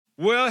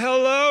Well,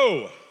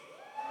 hello.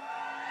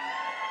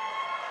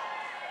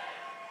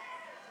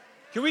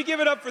 Can we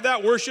give it up for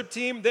that worship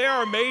team? They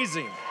are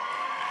amazing.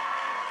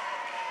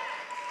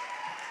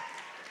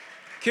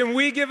 Can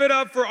we give it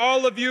up for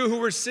all of you who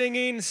were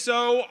singing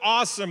so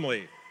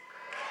awesomely?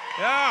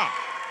 Yeah.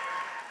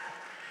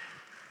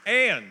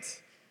 And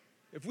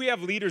if we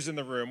have leaders in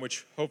the room,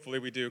 which hopefully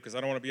we do because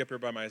I don't want to be up here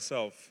by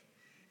myself,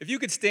 if you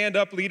could stand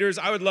up, leaders,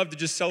 I would love to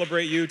just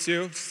celebrate you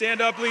too.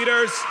 Stand up,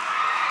 leaders.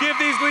 Give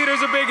these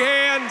leaders a big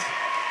hand.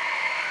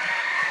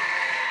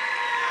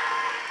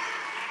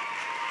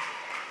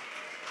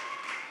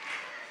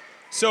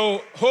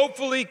 So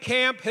hopefully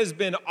camp has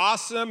been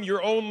awesome.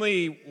 You're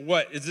only,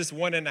 is this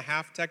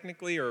 1.5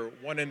 technically, or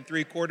 1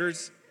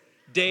 3/4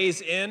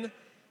 days in?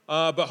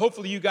 But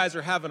hopefully you guys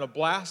are having a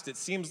blast. It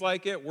seems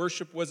like it.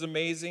 Worship was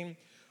amazing.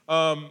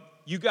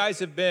 You guys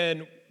have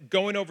been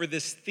going over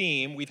this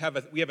theme. We have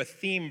a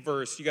theme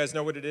verse. You guys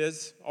know what it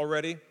is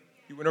already?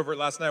 You went over it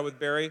last night with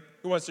Barry.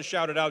 Who wants to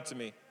shout it out to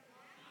me?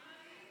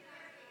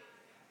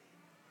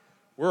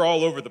 We're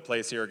all over the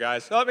place here,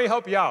 guys. So let me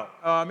help you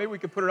out. Maybe we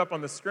could put it up on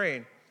the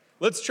screen.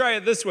 Let's try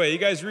it this way. You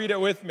guys read it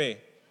with me.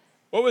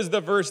 What was the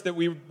verse that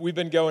we've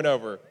been going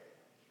over?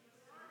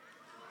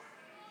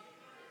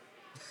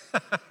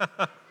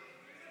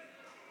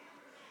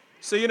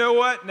 So you know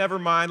what? Never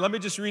mind. Let me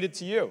just read it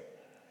to you.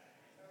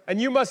 And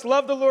you must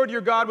love the Lord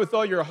your God with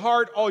all your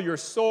heart, all your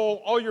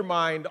soul, all your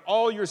mind,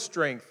 all your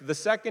strength. The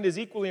second is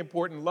equally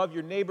important. Love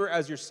your neighbor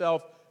as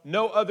yourself.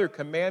 No other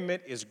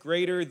commandment is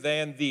greater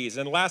than these.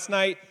 And last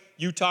night,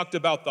 you talked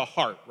about the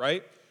heart,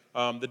 right?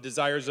 The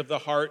desires of the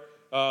heart.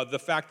 The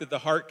fact that the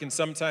heart can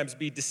sometimes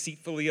be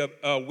deceitfully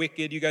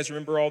wicked. You guys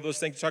remember all those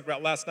things we talked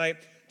about last night?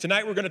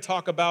 Tonight, we're going to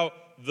talk about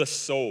the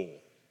soul.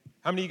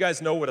 How many of you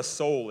guys know what a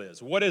soul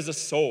is? What is a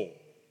soul?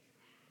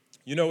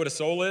 You know what a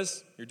soul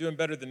is? You're doing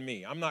better than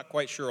me. I'm not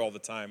quite sure all the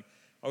time.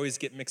 I always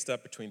get mixed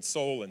up between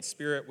soul and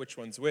spirit, which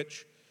one's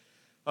which.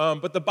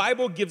 But the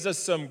Bible gives us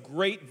some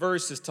great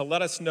verses to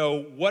let us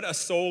know what a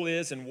soul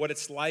is and what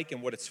it's like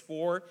and what it's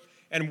for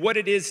and what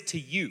it is to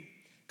you.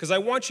 Because I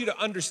want you to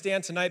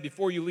understand tonight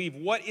before you leave,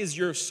 what is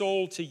your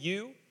soul to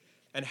you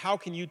and how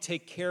can you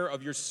take care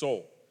of your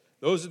soul?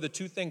 Those are the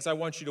two things I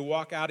want you to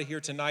walk out of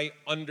here tonight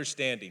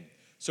understanding.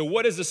 So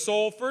what is a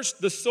soul?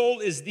 First, the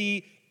soul is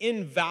the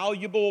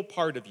invaluable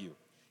part of you.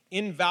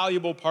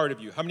 Invaluable part of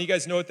you. How many of you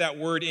guys know what that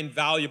word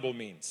invaluable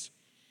means?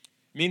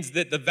 It means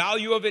that the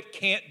value of it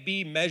can't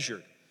be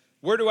measured.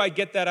 Where do I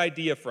get that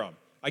idea from?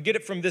 I get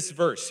it from this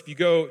verse. If you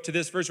go to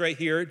this verse right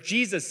here,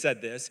 Jesus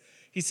said this.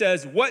 He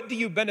says, what do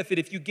you benefit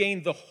if you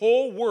gain the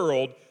whole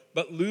world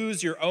but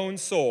lose your own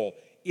soul?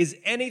 Is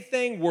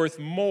anything worth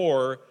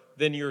more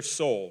than your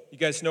soul? You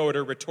guys know what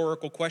a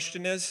rhetorical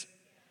question is?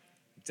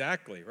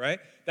 Exactly, right?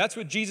 That's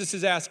what Jesus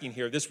is asking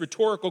here. This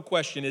rhetorical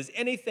question, is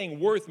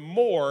anything worth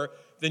more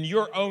than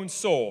your own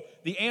soul?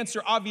 The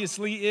answer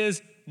obviously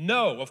is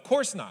no, of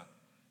course not.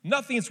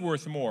 Nothing's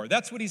worth more.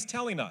 That's what he's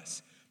telling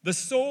us. The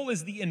soul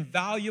is the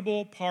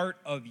invaluable part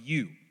of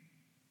you.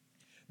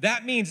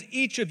 That means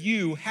each of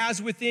you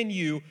has within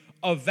you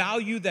a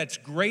value that's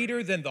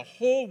greater than the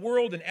whole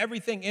world and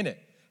everything in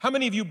it. How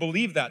many of you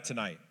believe that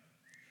tonight?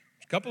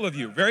 A couple of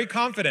you, very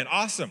confident,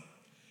 awesome.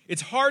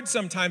 It's hard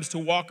sometimes to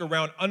walk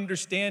around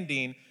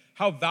understanding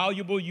how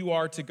valuable you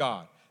are to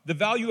God. The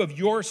value of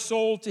your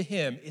soul to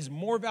him is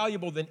more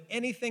valuable than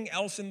anything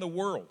else in the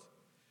world.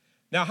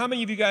 Now, how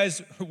many of you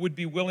guys would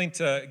be willing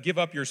to give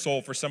up your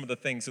soul for some of the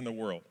things in the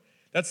world?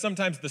 That's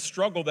sometimes the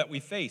struggle that we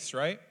face,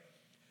 right?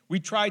 We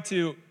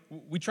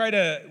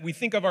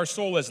think of our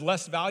soul as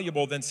less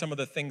valuable than some of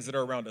the things that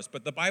are around us.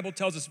 But the Bible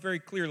tells us very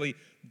clearly,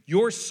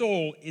 your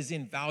soul is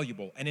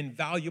invaluable, an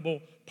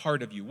invaluable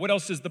part of you. What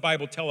else does the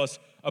Bible tell us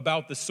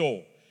about the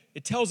soul?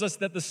 It tells us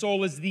that the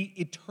soul is the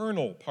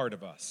eternal part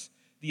of us,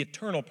 the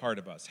eternal part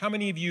of us. How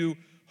many of you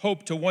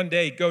hope to one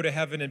day go to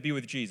heaven and be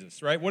with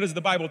Jesus, right? What does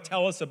the Bible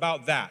tell us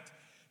about that?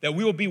 That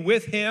we will be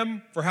with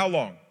him for how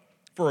long?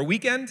 For a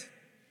weekend?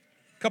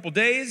 A couple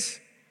days?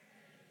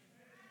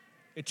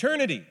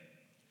 Eternity.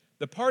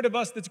 The part of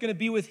us that's going to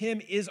be with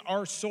him is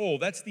our soul.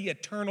 That's the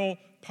eternal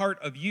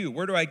part of you.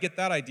 Where do I get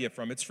that idea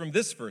from? It's from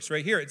this verse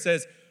right here. It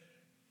says,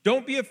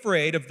 don't be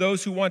afraid of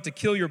those who want to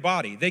kill your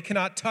body. They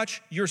cannot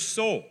touch your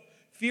soul.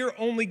 Fear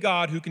only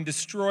God who can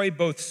destroy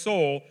both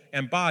soul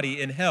and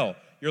body in hell.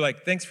 You're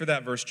like, thanks for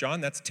that verse, John.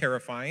 That's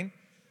terrifying.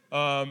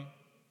 But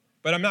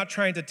I'm not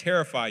trying to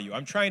terrify you.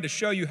 I'm trying to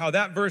show you how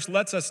that verse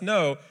lets us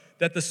know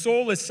that the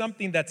soul is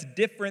something that's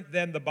different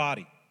than the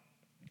body.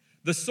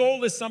 The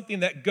soul is something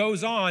that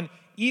goes on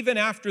even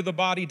after the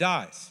body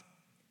dies.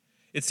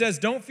 It says,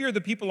 don't fear the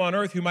people on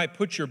earth who might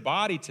put your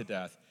body to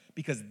death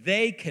because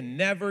they can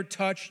never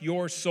touch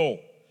your soul.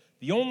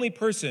 The only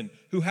person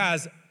who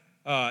has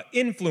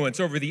influence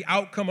over the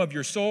outcome of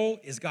your soul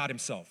is God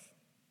himself.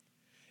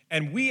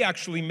 And we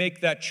actually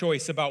make that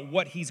choice about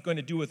what he's going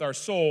to do with our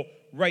soul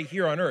right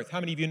here on earth.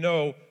 How many of you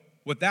know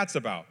what that's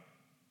about?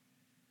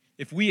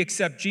 If we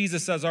accept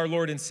Jesus as our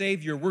Lord and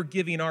Savior, we're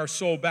giving our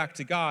soul back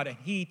to God, and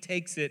he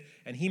takes it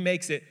and he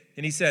makes it,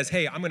 and he says,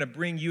 hey, I'm going to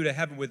bring you to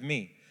heaven with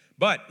me.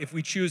 But if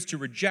we choose to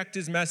reject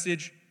his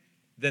message,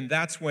 then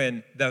that's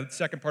when the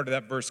second part of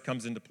that verse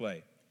comes into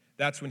play.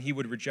 That's when he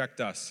would reject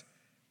us.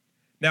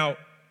 Now,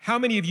 how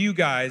many of you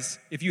guys,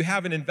 if you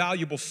have an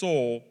invaluable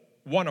soul,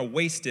 want to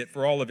waste it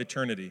for all of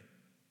eternity?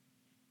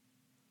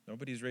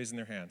 Nobody's raising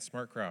their hand.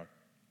 Smart crowd.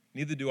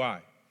 Neither do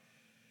I.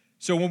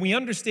 So when we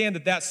understand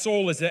that that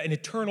soul is an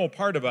eternal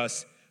part of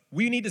us,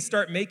 we need to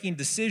start making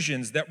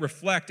decisions that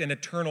reflect an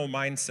eternal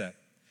mindset.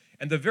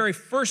 And the very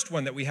first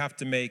one that we have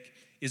to make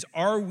is,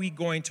 are we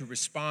going to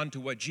respond to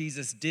what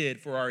Jesus did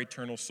for our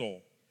eternal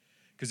soul?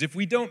 Because if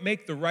we don't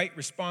make the right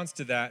response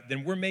to that,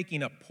 then we're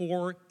making a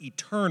poor,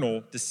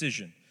 eternal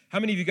decision. How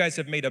many of you guys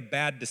have made a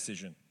bad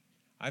decision?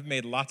 I've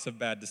made lots of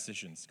bad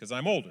decisions because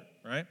I'm older,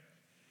 right?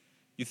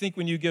 You think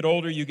when you get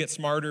older, you get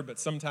smarter, but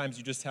sometimes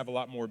you just have a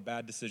lot more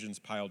bad decisions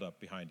piled up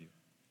behind you.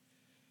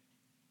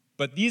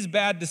 But these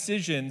bad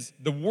decisions,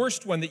 the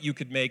worst one that you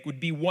could make would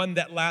be one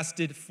that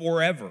lasted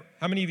forever.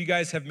 How many of you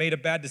guys have made a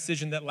bad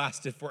decision that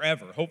lasted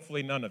forever?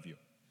 Hopefully none of you.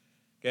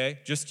 Okay,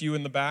 just you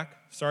in the back.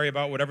 Sorry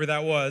about whatever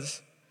that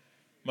was.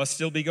 Must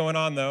still be going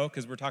on, though,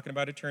 because we're talking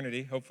about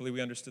eternity. Hopefully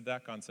we understood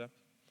that concept.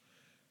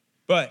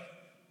 But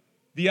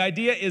the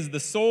idea is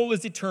the soul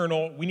is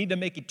eternal. We need to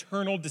make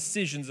eternal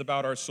decisions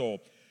about our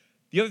soul.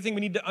 The other thing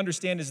we need to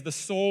understand is the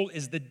soul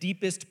is the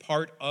deepest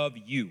part of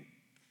you.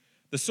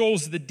 The soul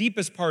is the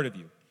deepest part of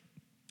you.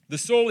 The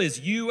soul is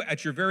you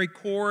at your very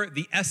core,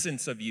 the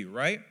essence of you,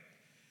 right?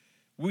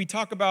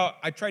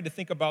 I tried to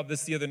think about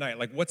this the other night,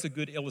 like what's a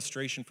good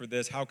illustration for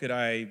this? How could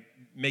I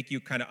make you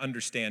kind of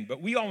understand? But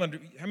how many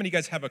of you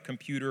guys have a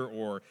computer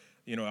or,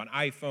 an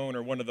iPhone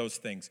or one of those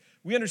things?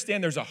 We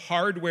understand there's a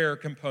hardware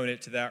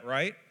component to that,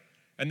 right?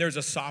 And there's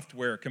a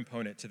software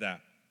component to that.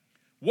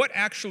 What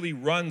actually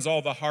runs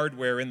all the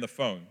hardware in the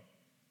phone?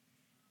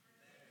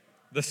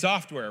 The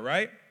software,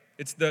 right?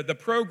 It's the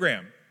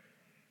program,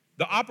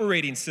 the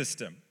operating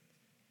system.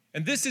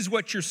 And this is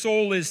what your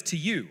soul is to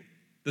you.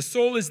 The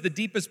soul is the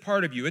deepest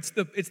part of you. It's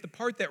the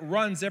part that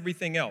runs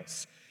everything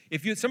else.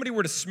 If somebody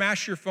were to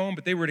smash your phone,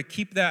 but they were to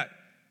keep that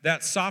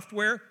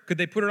software, could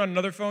they put it on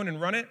another phone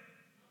and run it?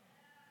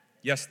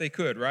 Yes, they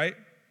could, right?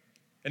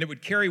 And it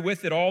would carry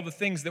with it all the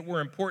things that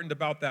were important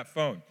about that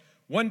phone.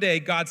 One day,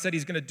 God said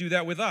he's going to do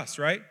that with us,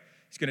 right?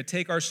 He's going to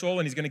take our soul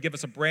and he's going to give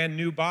us a brand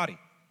new body.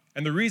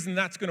 And the reason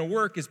that's going to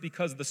work is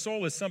because the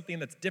soul is something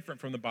that's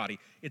different from the body.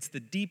 It's the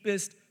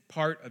deepest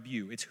part of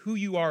you. It's who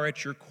you are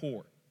at your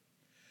core.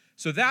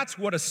 So that's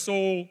what a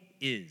soul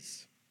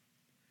is.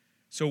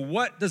 So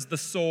what does the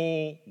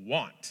soul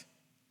want?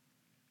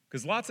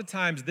 Because lots of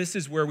times this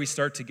is where we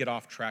start to get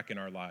off track in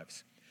our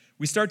lives.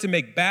 We start to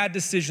make bad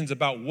decisions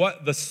about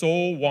what the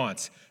soul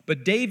wants.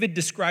 But David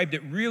described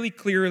it really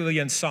clearly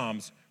in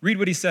Psalms. Read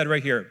what he said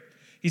right here.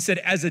 He said,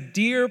 "As a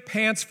deer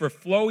pants for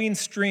flowing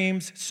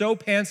streams, so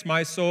pants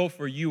my soul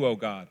for you, O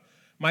God.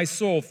 My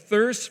soul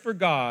thirsts for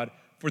God,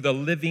 for the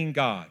living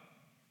God."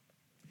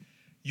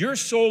 Your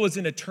soul is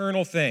an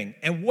eternal thing,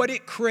 and what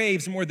it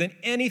craves more than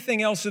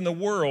anything else in the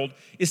world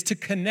is to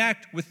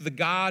connect with the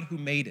God who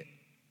made it.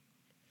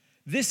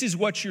 This is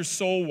what your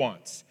soul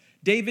wants.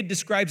 David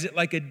describes it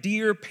like a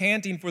deer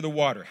panting for the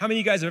water. How many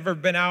of you guys have ever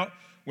been out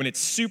when it's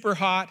super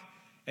hot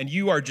and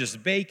you are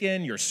just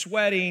baking, you're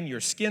sweating,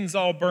 your skin's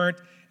all burnt,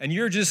 and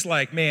you're just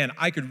like, man,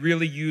 I could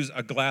really use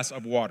a glass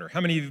of water?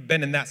 How many of you have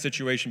been in that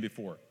situation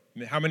before?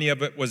 How many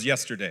of it was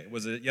yesterday?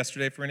 Was it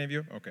yesterday for any of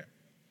you? Okay.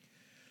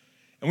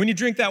 And when you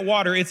drink that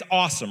water, it's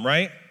awesome,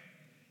 right?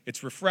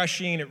 It's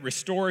refreshing, it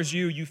restores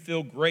you, you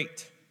feel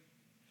great.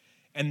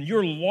 And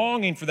you're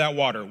longing for that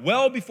water.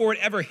 Well before it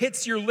ever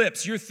hits your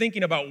lips, you're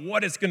thinking about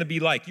what it's going to be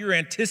like. You're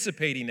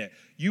anticipating it.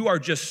 You are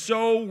just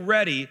so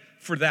ready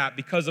for that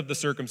because of the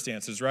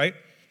circumstances, right?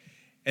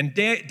 And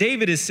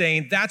David is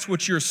saying that's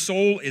what your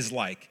soul is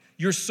like.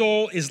 Your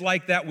soul is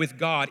like that with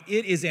God.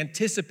 It is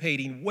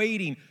anticipating,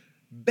 waiting,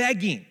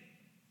 begging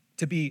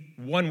to be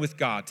one with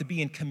God, to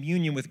be in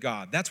communion with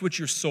God. That's what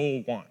your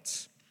soul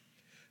wants.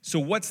 So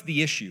what's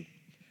the issue?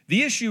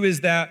 The issue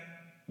is that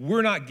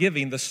we're not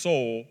giving the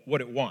soul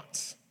what it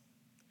wants.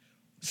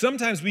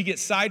 Sometimes we get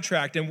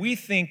sidetracked and we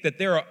think that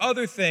there are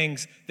other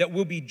things that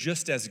will be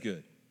just as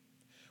good.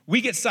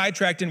 We get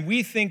sidetracked and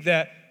we think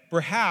that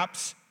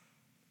perhaps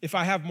if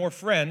I have more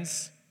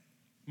friends,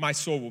 my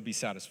soul will be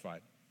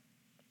satisfied.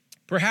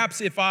 Perhaps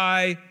if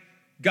I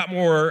got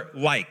more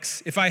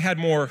likes, if I had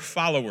more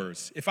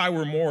followers, if I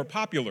were more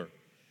popular,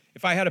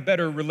 if I had a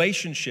better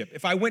relationship,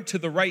 if I went to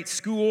the right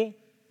school,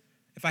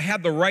 if I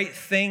had the right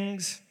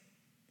things,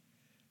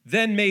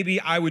 then maybe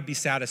I would be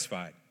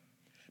satisfied.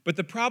 But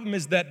the problem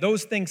is that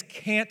those things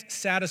can't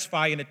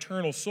satisfy an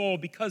eternal soul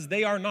because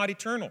they are not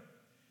eternal.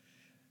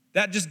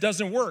 That just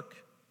doesn't work.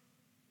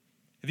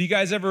 Have any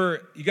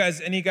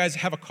of you guys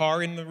have a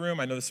car in the room?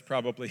 I know this is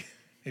probably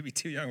maybe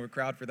too young of a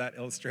crowd for that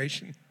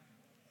illustration.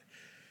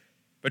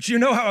 But you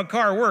know how a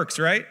car works,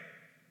 right?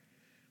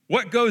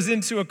 What goes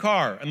into a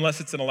car,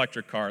 unless it's an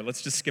electric car?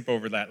 Let's just skip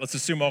over that. Let's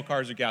assume all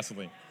cars are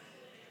gasoline.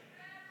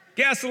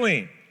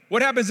 Gasoline.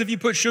 What happens if you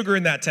put sugar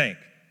in that tank?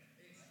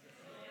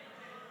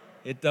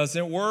 It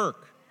doesn't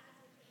work.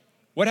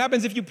 What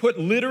happens if you put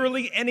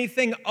literally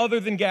anything other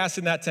than gas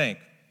in that tank?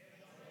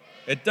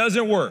 It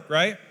doesn't work,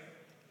 right?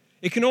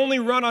 It can only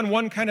run on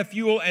one kind of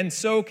fuel, and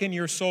so can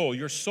your soul.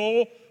 Your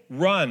soul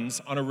runs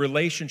on a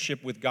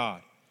relationship with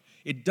God.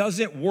 It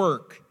doesn't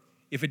work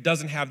if it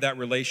doesn't have that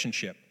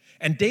relationship.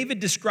 And David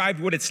described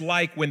what it's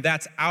like when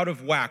that's out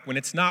of whack, when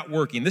it's not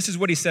working. This is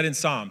what he said in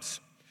Psalms.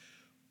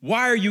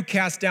 Why are you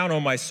cast down, O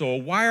my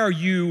soul? Why are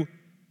you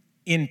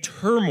in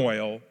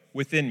turmoil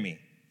within me?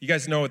 You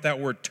guys know what that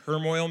word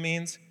turmoil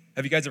means?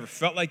 Have you guys ever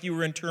felt like you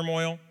were in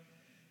turmoil?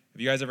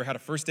 Have you guys ever had a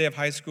first day of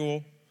high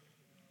school?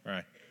 All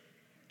right.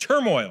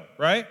 Turmoil,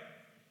 right?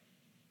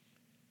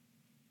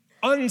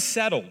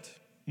 Unsettled,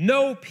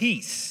 no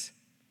peace.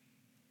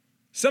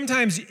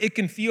 Sometimes it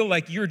can feel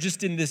like you're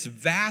just in this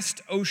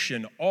vast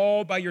ocean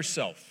all by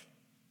yourself.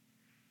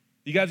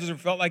 You guys ever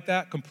felt like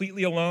that?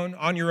 Completely alone,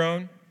 on your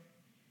own?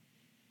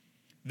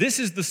 This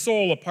is the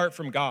soul apart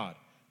from God.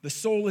 The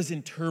soul is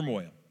in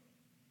turmoil.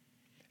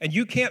 And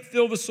you can't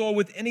fill the soul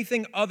with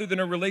anything other than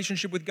a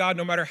relationship with God.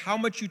 No matter how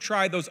much you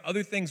try, those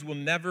other things will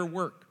never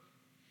work.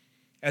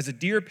 As a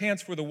deer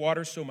pants for the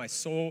water, so my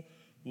soul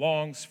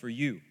longs for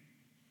you.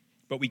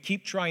 But we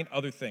keep trying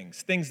other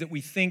things, things that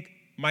we think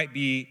might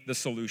be the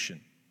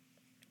solution,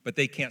 but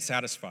they can't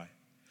satisfy.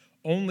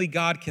 Only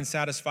God can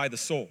satisfy the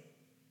soul.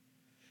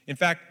 In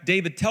fact,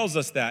 David tells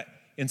us that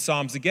in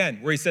Psalms again,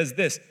 where he says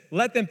this,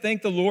 let them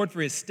thank the Lord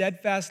for his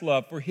steadfast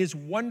love, for his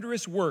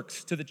wondrous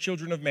works to the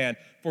children of man,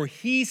 for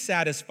he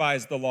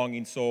satisfies the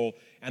longing soul,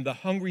 and the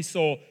hungry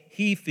soul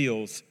he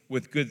fills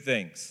with good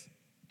things.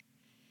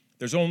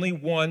 There's only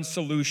one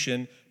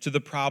solution to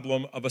the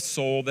problem of a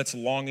soul that's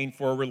longing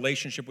for a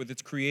relationship with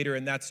its creator,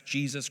 and that's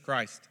Jesus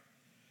Christ.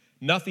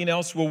 Nothing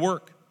else will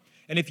work.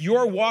 And if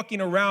you're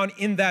walking around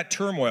in that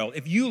turmoil,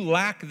 if you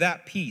lack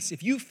that peace,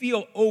 if you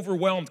feel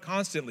overwhelmed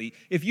constantly,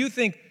 if you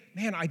think,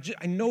 man,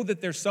 I know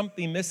that there's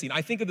something missing.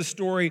 I think of the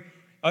story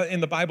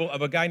in the Bible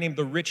of a guy named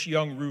the rich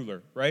young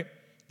ruler, right?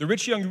 The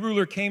rich young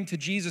ruler came to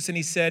Jesus and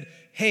he said,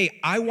 hey,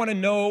 I want to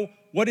know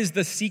what is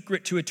the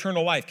secret to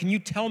eternal life. Can you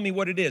tell me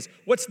what it is?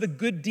 What's the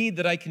good deed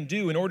that I can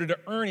do in order to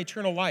earn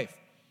eternal life?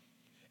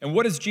 And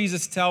what does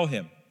Jesus tell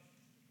him?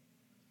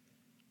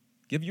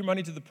 Give your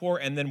money to the poor,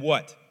 and then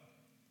what?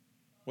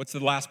 What's the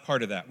last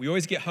part of that? We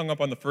always get hung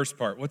up on the first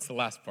part. What's the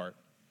last part?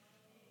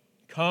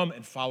 Come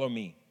and follow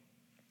me.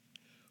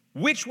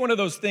 Which one of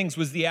those things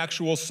was the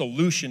actual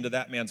solution to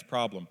that man's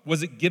problem?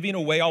 Was it giving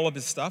away all of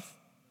his stuff?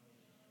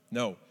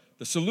 No.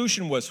 The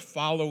solution was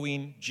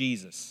following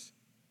Jesus.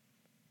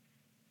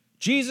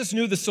 Jesus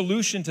knew the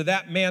solution to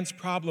that man's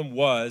problem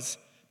was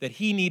that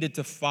he needed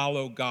to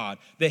follow God,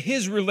 that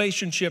his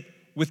relationship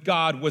with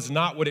God was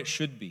not what it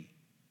should be,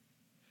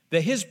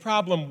 that his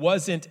problem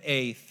wasn't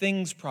a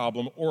things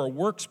problem or a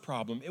works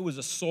problem, it was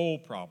a soul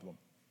problem.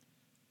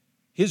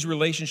 His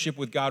relationship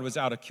with God was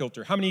out of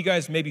kilter. How many of you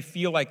guys maybe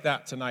feel like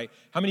that tonight?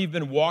 How many of you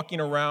have been walking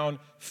around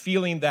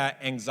feeling that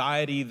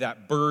anxiety,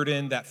 that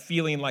burden, that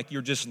feeling like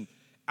you're just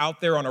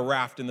out there on a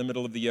raft in the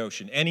middle of the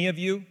ocean? Any of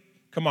you?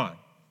 Come on.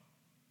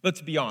 Let's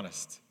be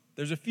honest.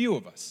 There's a few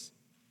of us.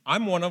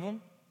 I'm one of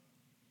them.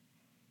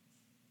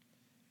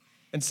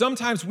 And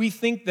sometimes we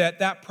think that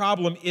that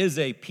problem is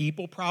a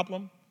people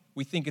problem.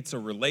 We think it's a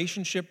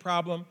relationship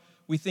problem.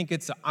 We think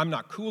it's a I'm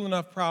not cool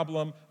enough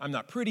problem. I'm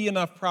not pretty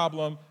enough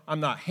problem. I'm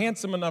not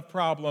handsome enough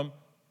problem.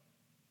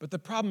 But the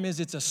problem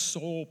is it's a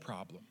soul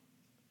problem.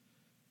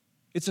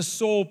 It's a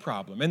soul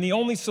problem. And the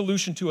only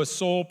solution to a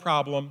soul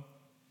problem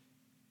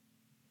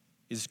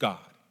is God.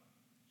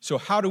 So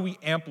how do we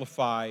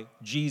amplify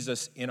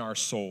Jesus in our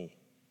soul?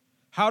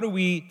 How do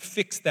we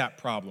fix that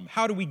problem?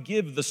 How do we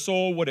give the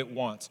soul what it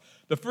wants?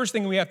 The first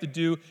thing we have to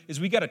do is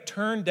we got to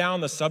turn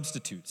down the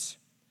substitutes.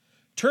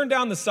 Turn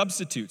down the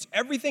substitutes.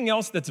 Everything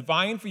else that's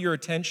vying for your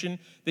attention,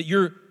 that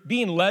you're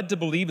being led to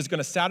believe is going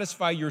to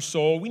satisfy your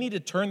soul, we need to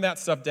turn that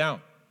stuff down.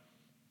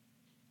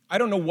 I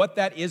don't know what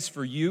that is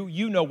for you.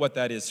 You know what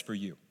that is for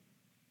you.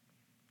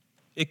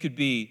 It could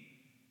be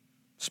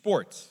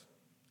sports.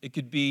 It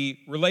could be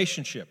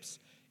relationships.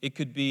 It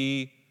could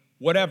be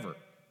whatever.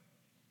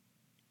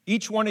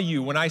 Each one of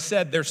you, when I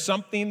said there's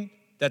something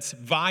that's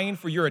vying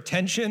for your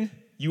attention,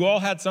 you all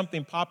had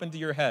something pop into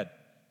your head.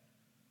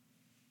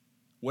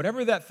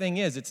 Whatever that thing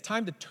is, it's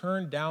time to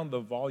turn down the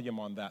volume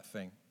on that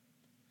thing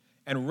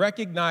and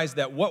recognize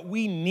that what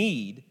we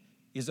need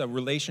is a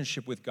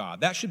relationship with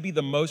God. That should be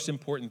the most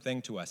important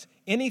thing to us.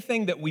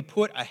 Anything that we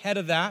put ahead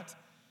of that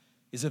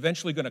is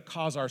eventually going to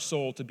cause our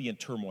soul to be in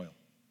turmoil.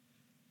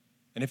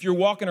 And if you're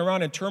walking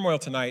around in turmoil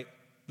tonight,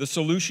 the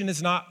solution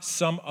is not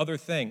some other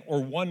thing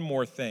or one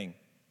more thing.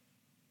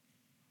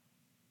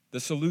 The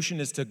solution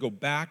is to go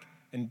back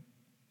and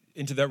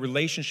into that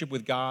relationship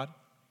with God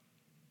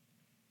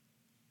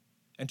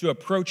and to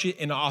approach it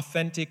in an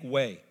authentic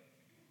way,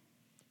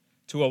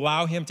 to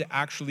allow him to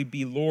actually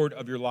be Lord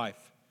of your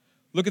life.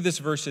 Look at this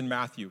verse in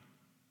Matthew.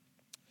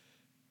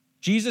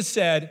 Jesus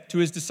said to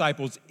his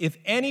disciples, if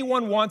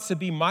anyone wants to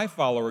be my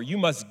follower, you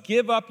must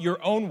give up your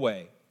own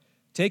way,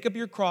 take up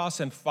your cross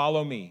and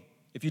follow me.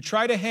 If you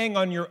try to hang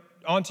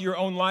onto your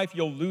own life,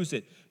 you'll lose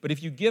it. But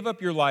if you give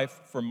up your life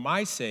for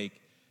my sake,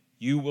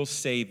 you will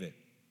save it.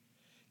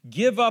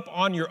 Give up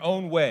on your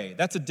own way.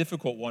 That's a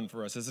difficult one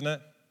for us, isn't it?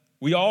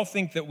 We all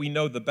think that we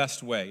know the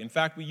best way. In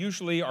fact, we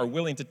usually are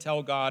willing to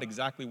tell God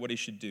exactly what he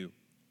should do.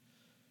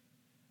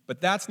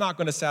 But that's not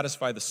going to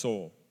satisfy the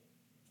soul.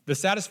 The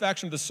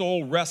satisfaction of the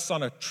soul rests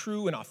on a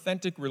true and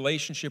authentic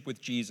relationship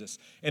with Jesus.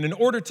 And in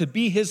order to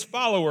be his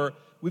follower,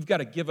 we've got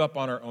to give up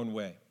on our own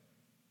way.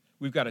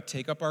 We've got to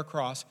take up our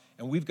cross,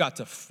 and we've got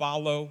to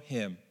follow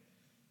him.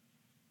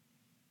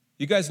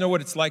 You guys know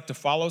what it's like to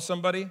follow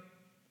somebody?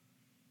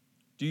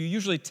 Do you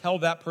usually tell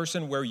that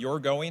person where you're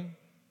going,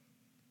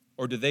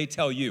 or do they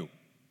tell you?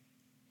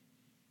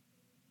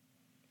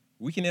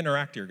 We can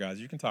interact here, guys.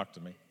 You can talk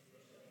to me.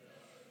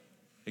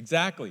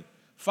 Exactly.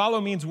 Follow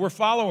means we're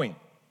following.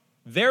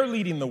 They're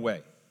leading the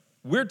way.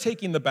 We're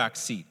taking the back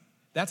seat.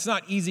 That's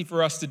not easy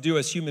for us to do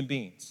as human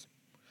beings.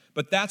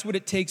 But that's what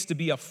it takes to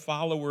be a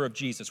follower of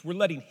Jesus. We're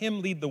letting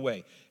him lead the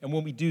way. And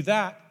when we do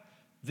that,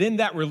 then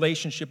that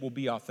relationship will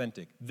be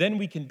authentic. Then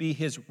we can be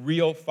his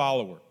real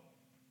follower.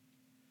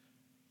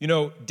 You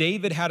know,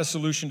 David had a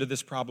solution to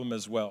this problem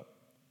as well.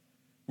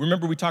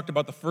 Remember, we talked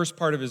about the first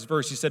part of his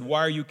verse. He said, "Why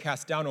are you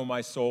cast down, O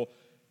my soul?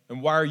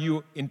 And why are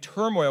you in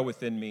turmoil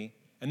within me?"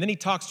 And then he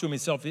talks to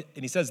himself, and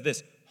he says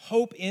this,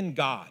 hope in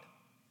God.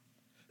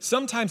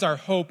 Sometimes our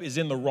hope is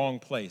in the wrong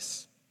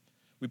place.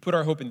 We put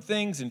our hope in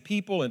things and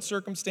people and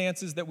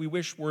circumstances that we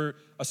wish were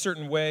a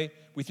certain way.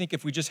 We think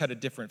if we just had a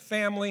different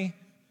family,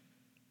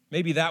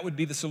 maybe that would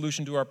be the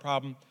solution to our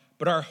problem.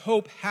 But our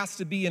hope has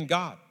to be in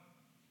God.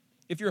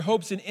 If your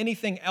hope's in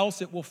anything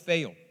else, it will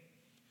fail.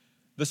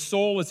 The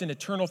soul is an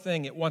eternal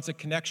thing. It wants a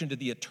connection to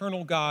the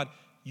eternal God.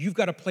 You've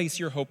got to place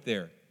your hope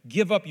there.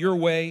 Give up your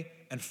way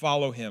and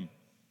follow him.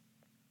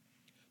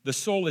 The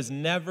soul is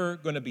never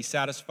going to be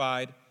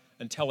satisfied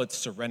until it's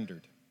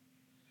surrendered.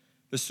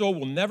 The soul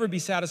will never be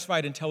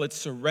satisfied until it's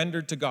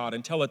surrendered to God,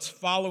 until it's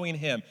following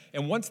him.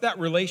 And once that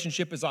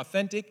relationship is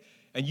authentic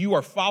and you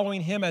are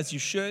following him as you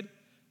should,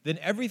 then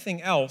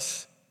everything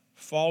else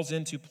falls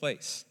into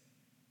place.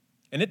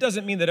 And it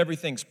doesn't mean that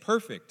everything's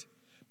perfect,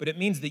 but it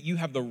means that you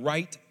have the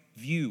right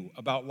view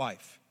about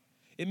life.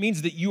 It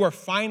means that you are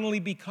finally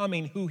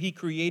becoming who he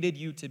created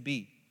you to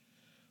be.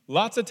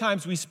 Lots of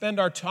times we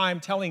spend our time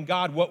telling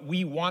God what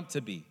we want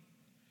to be.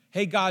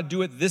 Hey, God,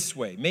 do it this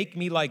way. Make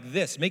me like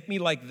this. Make me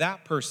like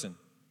that person.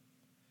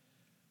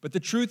 But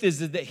the truth is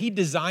that he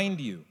designed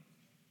you.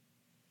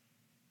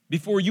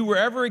 Before you were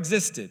ever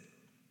existed,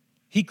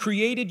 he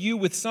created you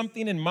with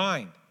something in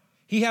mind.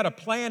 He had a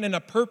plan and a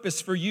purpose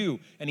for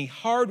you, and he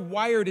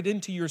hardwired it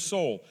into your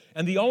soul.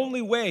 And the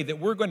only way that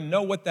we're going to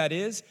know what that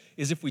is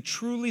if we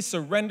truly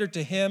surrender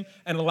to him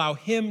and allow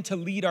him to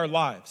lead our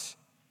lives.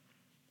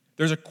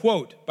 There's a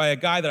quote by a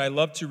guy that I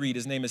love to read.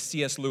 His name is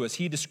C.S. Lewis.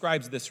 He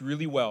describes this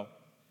really well.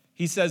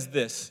 He says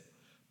this,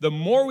 "The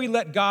more we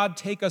let God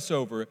take us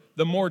over,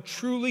 the more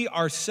truly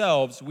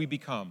ourselves we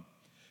become.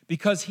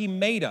 Because he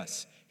made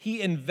us.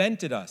 He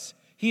invented us.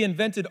 He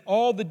invented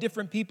all the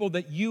different people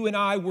that you and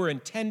I were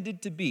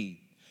intended to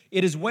be.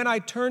 It is when I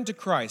turn to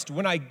Christ,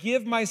 when I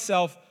give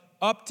myself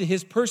up to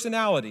his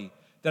personality,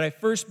 that I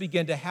first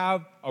begin to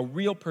have a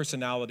real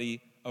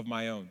personality of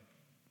my own."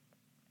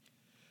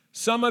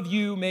 Some of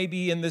you may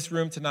be in this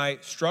room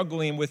tonight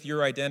struggling with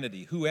your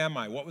identity. Who am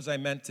I? What was I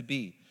meant to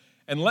be?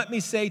 And let me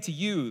say to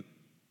you,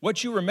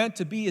 what you were meant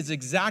to be is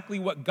exactly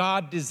what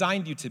God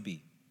designed you to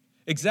be,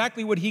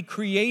 exactly what he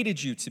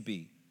created you to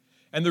be.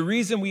 And the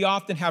reason we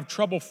often have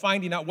trouble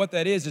finding out what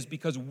that is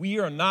because we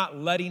are not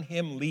letting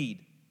him lead.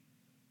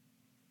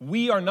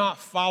 We are not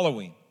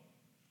following.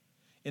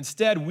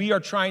 Instead, we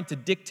are trying to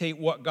dictate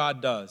what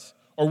God does,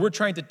 or we're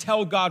trying to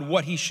tell God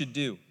what he should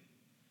do.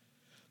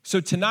 So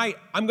tonight,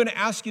 I'm going to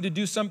ask you to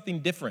do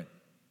something different.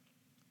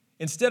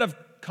 Instead of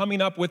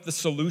coming up with the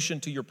solution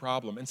to your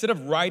problem, instead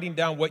of writing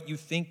down what you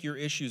think your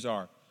issues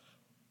are,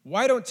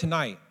 why don't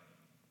tonight,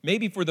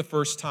 maybe for the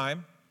first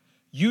time,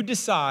 you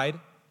decide,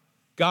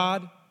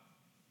 God,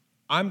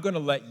 I'm going to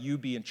let you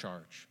be in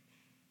charge.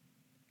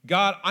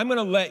 God, I'm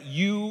going to let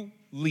you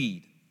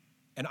lead,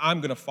 and I'm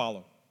going to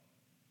follow.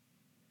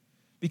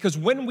 Because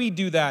when we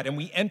do that and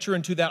we enter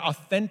into that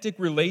authentic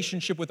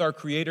relationship with our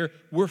Creator,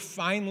 we're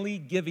finally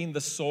giving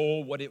the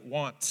soul what it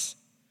wants,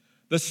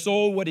 the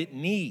soul what it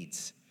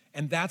needs,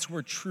 and that's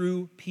where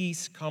true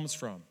peace comes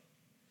from.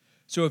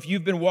 So if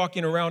you've been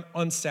walking around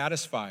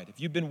unsatisfied, if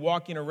you've been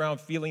walking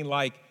around feeling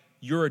like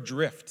you're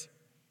adrift,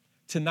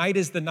 tonight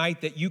is the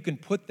night that you can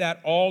put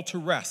that all to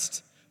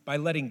rest by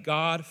letting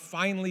God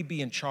finally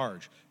be in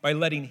charge, by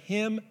letting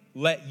him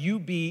let you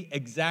be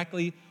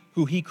exactly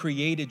who he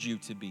created you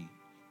to be.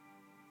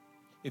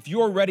 If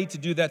you're ready to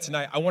do that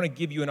tonight, I want to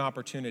give you an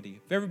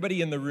opportunity. If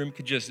everybody in the room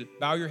could just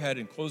bow your head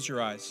and close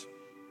your eyes.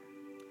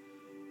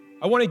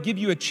 I want to give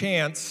you a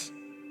chance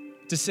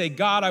to say,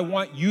 God, I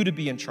want you to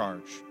be in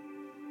charge.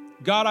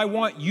 God, I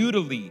want you to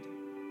lead,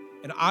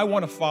 and I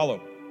want to follow.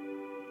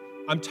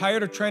 I'm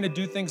tired of trying to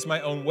do things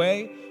my own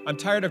way. I'm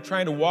tired of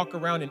trying to walk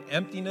around in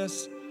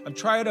emptiness. I'm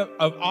tired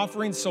of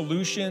offering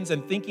solutions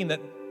and thinking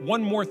that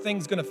one more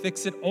thing's going to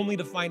fix it, only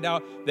to find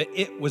out that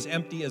it was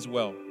empty as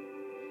well.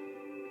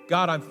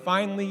 God, I'm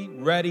finally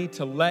ready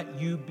to let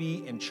you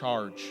be in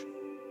charge.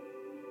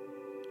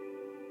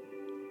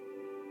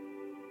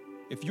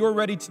 If you're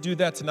ready to do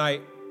that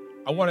tonight,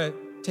 I want to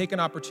take an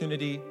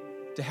opportunity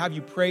to have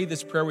you pray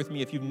this prayer with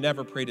me if you've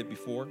never prayed it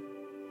before.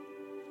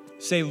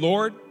 Say,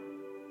 Lord,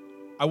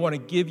 I want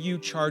to give you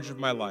charge of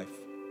my life.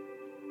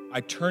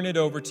 I turn it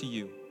over to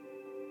you.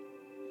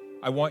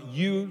 I want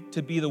you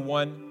to be the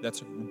one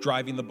that's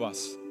driving the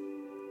bus.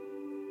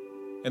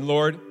 And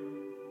Lord,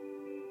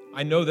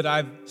 I know that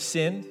I've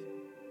sinned,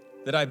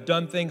 that I've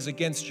done things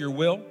against your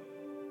will,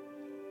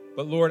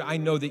 but Lord, I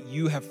know that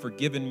you have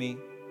forgiven me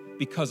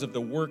because of the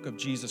work of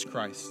Jesus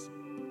Christ.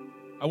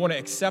 I want to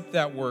accept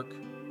that work.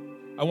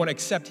 I want to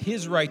accept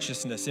his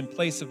righteousness in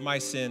place of my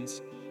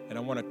sins, and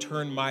I want to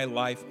turn my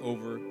life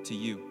over to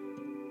you.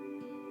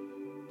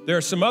 There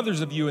are some others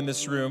of you in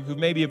this room who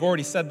maybe have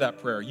already said that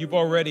prayer. You've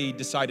already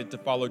decided to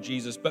follow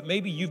Jesus, but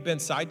maybe you've been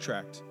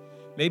sidetracked.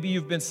 Maybe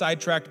you've been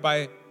sidetracked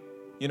by,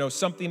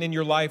 something in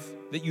your life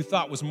that you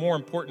thought was more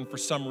important for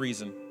some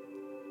reason.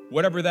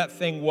 Whatever that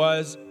thing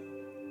was,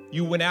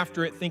 you went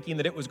after it thinking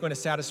that it was going to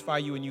satisfy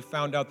you, and you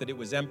found out that it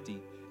was empty.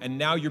 And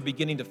now you're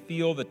beginning to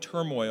feel the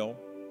turmoil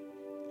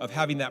of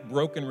having that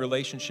broken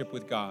relationship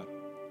with God.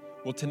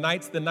 Well,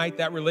 tonight's the night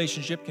that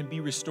relationship can be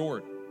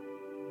restored.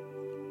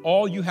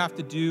 All you have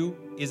to do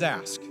is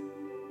ask.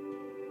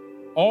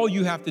 All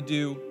you have to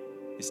do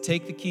is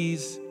take the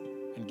keys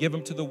and give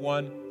them to the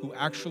one who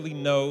actually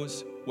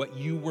knows what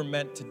you were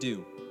meant to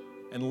do,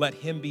 and let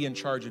him be in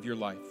charge of your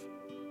life.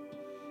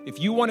 If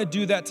you want to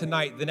do that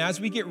tonight, then as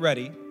we get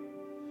ready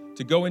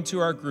to go into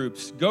our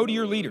groups, go to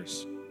your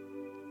leaders.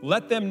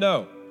 Let them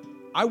know,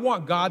 I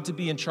want God to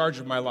be in charge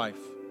of my life.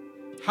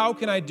 How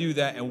can I do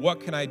that, and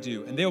what can I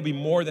do? And they'll be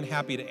more than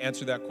happy to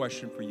answer that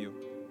question for you.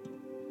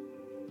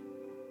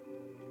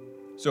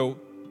 So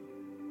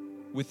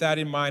with that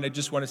in mind, I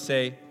just want to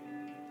say,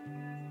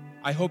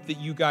 I hope that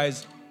you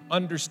guys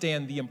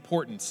understand the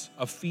importance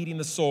of feeding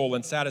the soul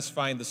and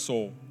satisfying the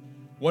soul.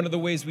 One of the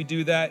ways we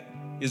do that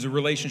is a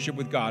relationship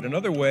with God.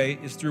 Another way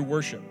is through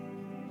worship.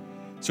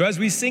 So as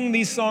we sing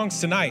these songs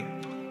tonight,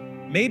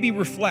 maybe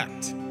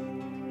reflect,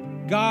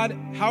 God,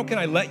 how can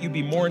I let you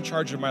be more in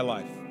charge of my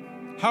life?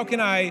 How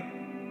can I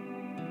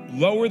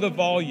lower the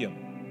volume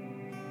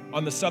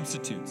on the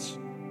substitutes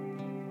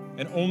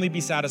and only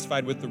be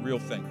satisfied with the real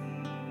thing?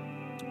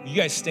 You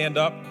guys stand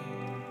up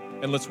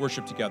and let's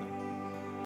worship together.